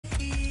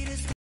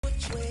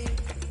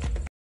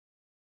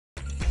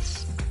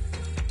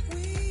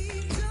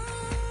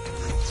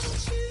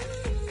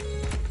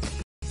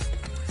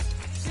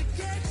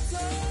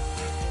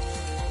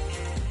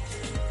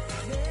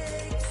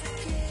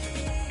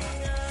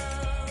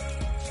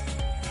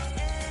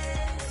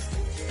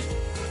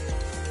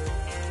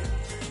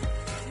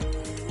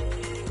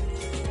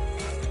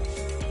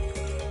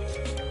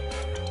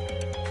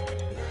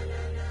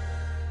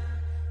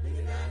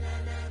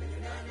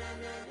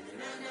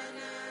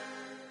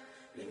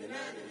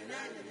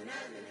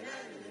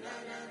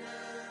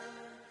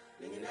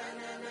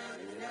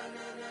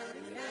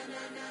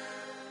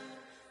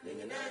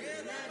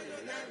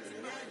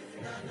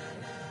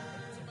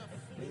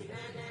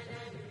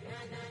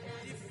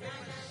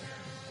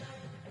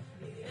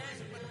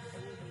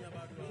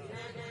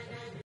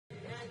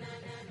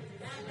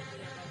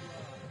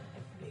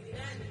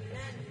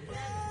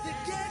The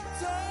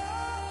ghetto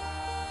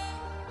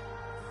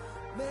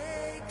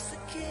makes a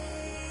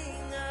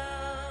king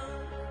of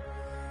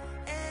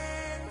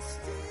and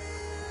still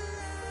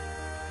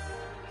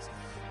loves.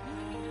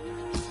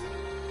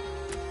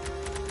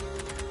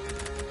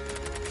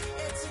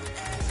 It's an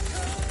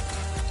echo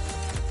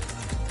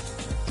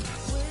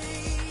we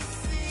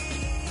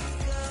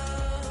think of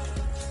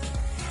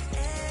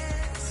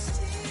and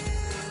still it's an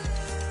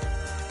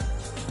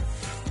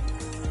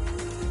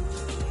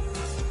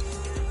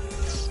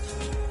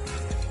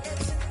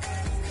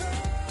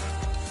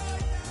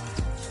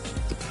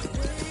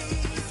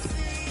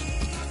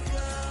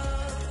echo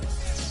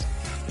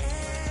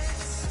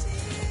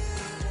we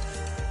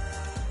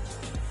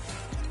think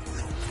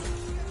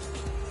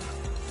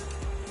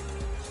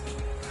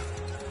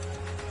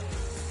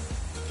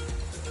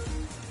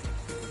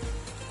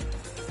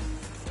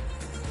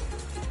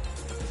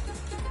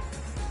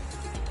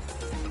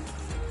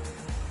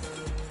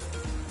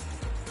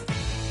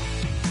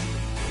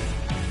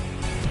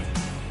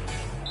and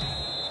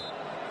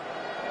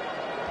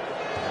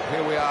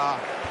Here we are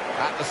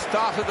at the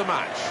start of the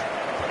match.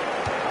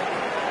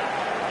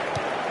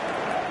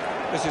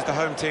 This is the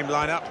home team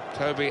lineup.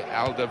 Toby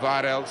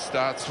Alderweireld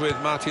starts with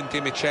Martin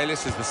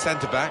Demichelis as the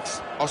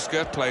centre-backs.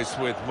 Oscar plays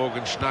with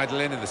Morgan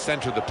Schneiderlin in the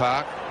centre of the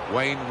park.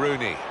 Wayne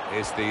Rooney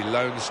is the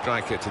lone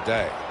striker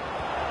today.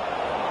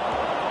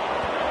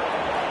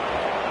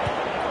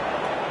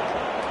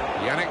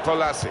 Yannick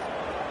Bolasie.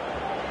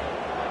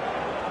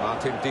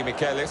 Martin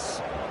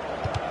Demichelis.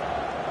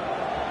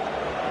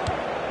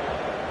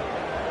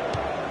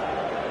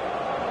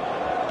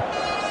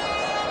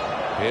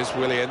 Here's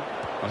Willian.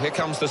 Well, here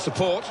comes the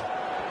support.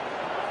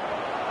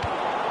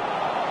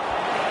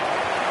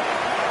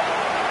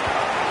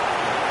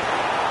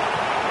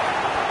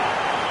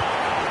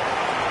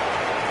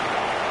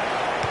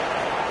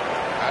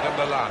 Adam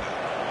Lallana.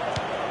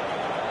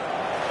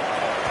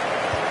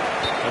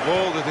 Of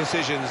all the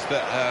decisions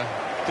that are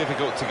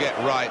difficult to get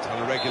right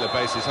on a regular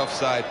basis,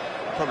 offside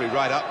probably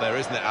right up there,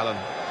 isn't it, Alan?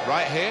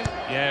 Right here?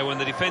 Yeah, when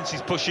the defence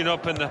is pushing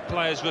up and the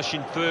players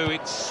rushing through,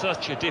 it's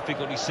such a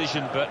difficult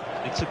decision, but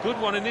it's a good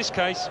one in this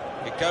case.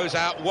 It goes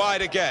out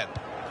wide again.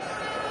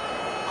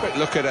 Quick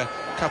look at a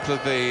couple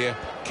of the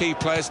key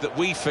players that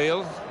we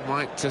feel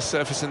might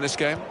surface in this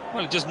game.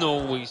 Well, it doesn't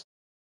always...